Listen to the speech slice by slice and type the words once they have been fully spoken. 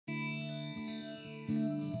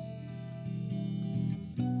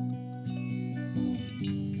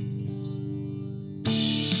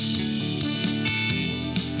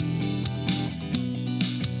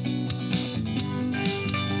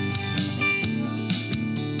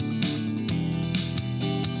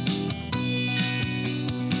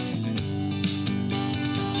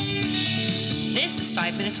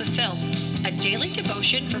5 Minutes with Phil, a daily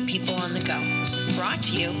devotion for people on the go. Brought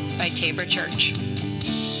to you by Tabor Church.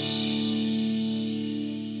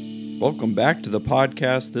 Welcome back to the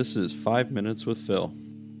podcast. This is 5 Minutes with Phil.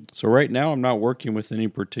 So right now I'm not working with any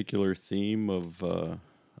particular theme of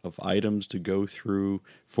items to go through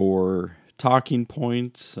for talking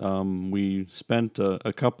points. We spent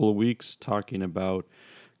a couple of weeks talking about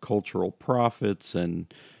cultural prophets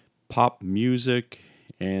and pop music,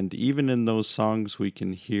 and even in those songs we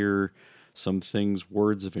can hear some things,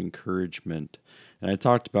 words of encouragement. And I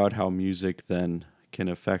talked about how music then can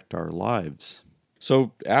affect our lives.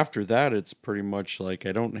 So after that, it's pretty much like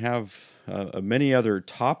I don't have many other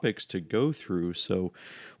topics to go through. So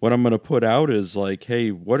what I'm going to put out is like,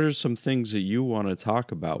 hey, what are some things that you want to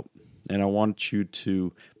talk about? And I want you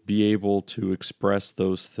to be able to express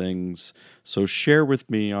those things. So share with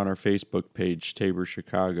me on our Facebook page, Tabor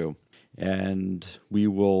Chicago, and we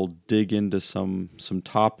will dig into some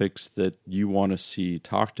topics that you want to see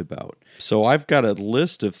talked about. So I've got a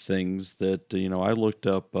list of things that, I looked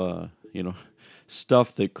up,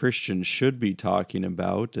 stuff that Christians should be talking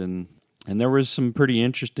about, and there was some pretty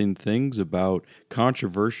interesting things about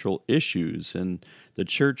controversial issues, and the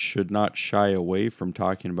church should not shy away from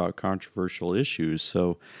talking about controversial issues.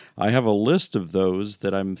 So I have a list of those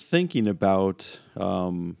that I'm thinking about,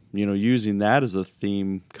 using that as a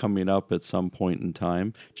theme coming up at some point in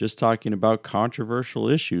time, just talking about controversial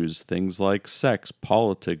issues, things like sex,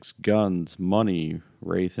 politics, guns, money,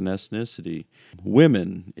 race and ethnicity,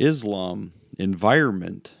 women, Islam,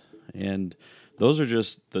 environment, and those are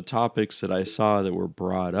just the topics that I saw that were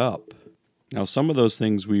brought up. Now, some of those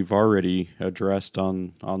things we've already addressed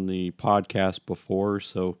on the podcast before,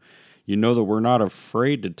 so you know that we're not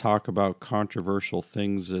afraid to talk about controversial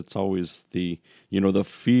things. It's always the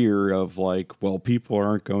fear of like, well, people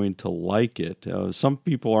aren't going to like it. Some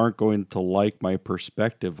people aren't going to like my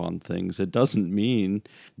perspective on things. It doesn't mean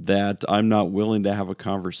that I'm not willing to have a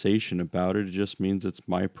conversation about it. It just means it's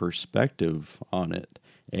my perspective on it.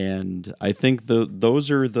 And I think those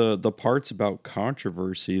are the parts about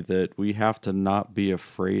controversy that we have to not be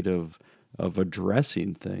afraid of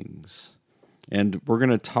addressing things. And we're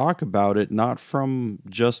going to talk about it not from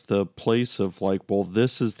just the place of like, well,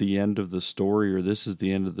 this is the end of the story or this is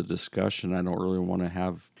the end of the discussion. I don't really want to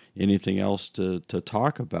have anything else to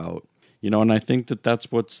talk about. And I think that's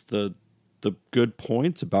what's the good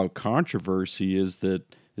points about controversy is that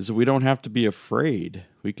we don't have to be afraid.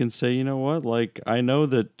 We can say, you know what, like, I know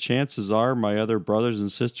that chances are my other brothers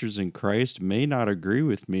and sisters in Christ may not agree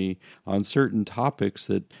with me on certain topics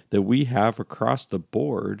that we have across the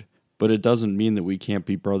board, but it doesn't mean that we can't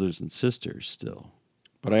be brothers and sisters still.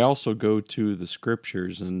 But I also go to the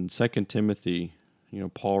scriptures in 2 Timothy.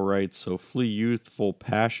 Paul writes, so flee youthful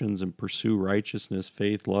passions and pursue righteousness,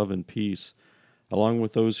 faith, love, and peace, along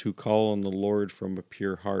with those who call on the Lord from a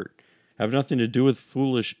pure heart. Have nothing to do with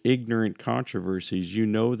foolish, ignorant controversies. You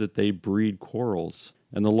know that they breed quarrels.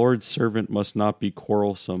 And the Lord's servant must not be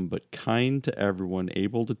quarrelsome, but kind to everyone,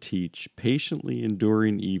 able to teach, patiently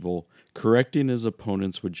enduring evil, correcting his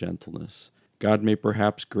opponents with gentleness. God may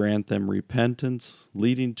perhaps grant them repentance,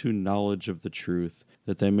 leading to knowledge of the truth,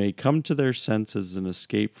 that they may come to their senses and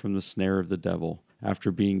escape from the snare of the devil,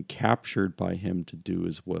 after being captured by him to do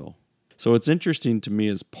his will. So it's interesting to me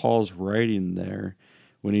as Paul's writing there,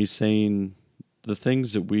 when he's saying the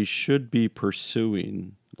things that we should be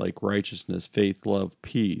pursuing, like righteousness, faith, love,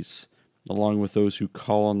 peace, along with those who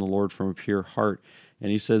call on the Lord from a pure heart.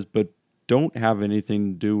 And he says, but don't have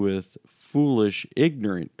anything to do with foolish,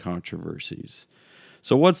 ignorant controversies.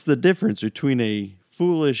 So what's the difference between a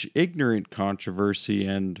foolish, ignorant controversy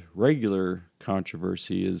and regular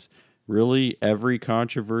controversy? Is really every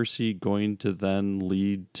controversy going to then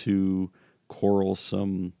lead to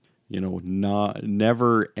quarrelsome,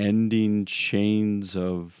 never-ending chains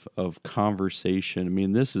of conversation? I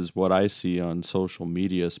mean, this is what I see on social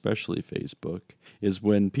media, especially Facebook, is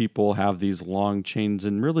when people have these long chains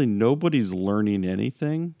and really nobody's learning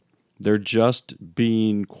anything. They're just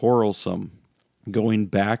being quarrelsome, going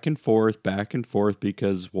back and forth,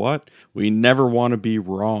 because what? We never want to be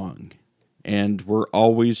wrong. And we're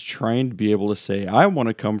always trying to be able to say, I want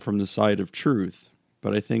to come from the side of truth.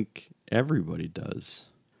 But I think everybody does.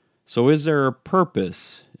 So is there a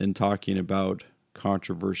purpose in talking about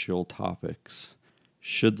controversial topics?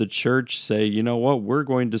 Should the church say, you know what, we're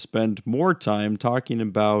going to spend more time talking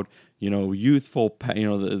about, youthful,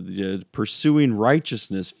 pursuing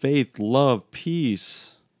righteousness, faith, love,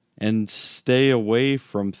 peace, and stay away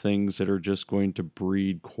from things that are just going to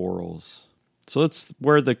breed quarrels? So that's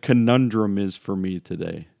where the conundrum is for me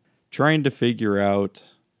today. Trying to figure out,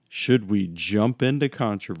 should we jump into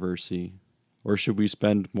controversy Or should we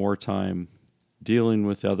spend more time dealing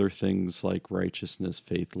with other things like righteousness,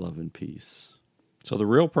 faith, love, and peace? So the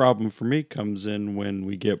real problem for me comes in when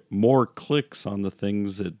we get more clicks on the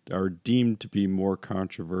things that are deemed to be more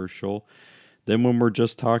controversial than when we're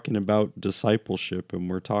just talking about discipleship and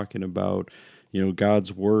we're talking about,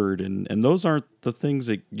 God's word. And those aren't the things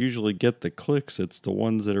that usually get the clicks. It's the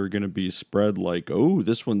ones that are going to be spread like, oh,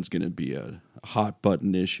 this one's going to be a hot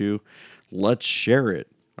button issue. Let's share it.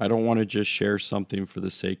 I don't want to just share something for the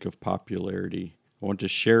sake of popularity. I want to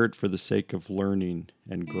share it for the sake of learning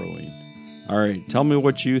and growing. All right, tell me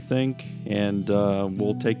what you think, and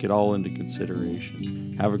we'll take it all into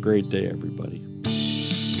consideration. Have a great day, everybody.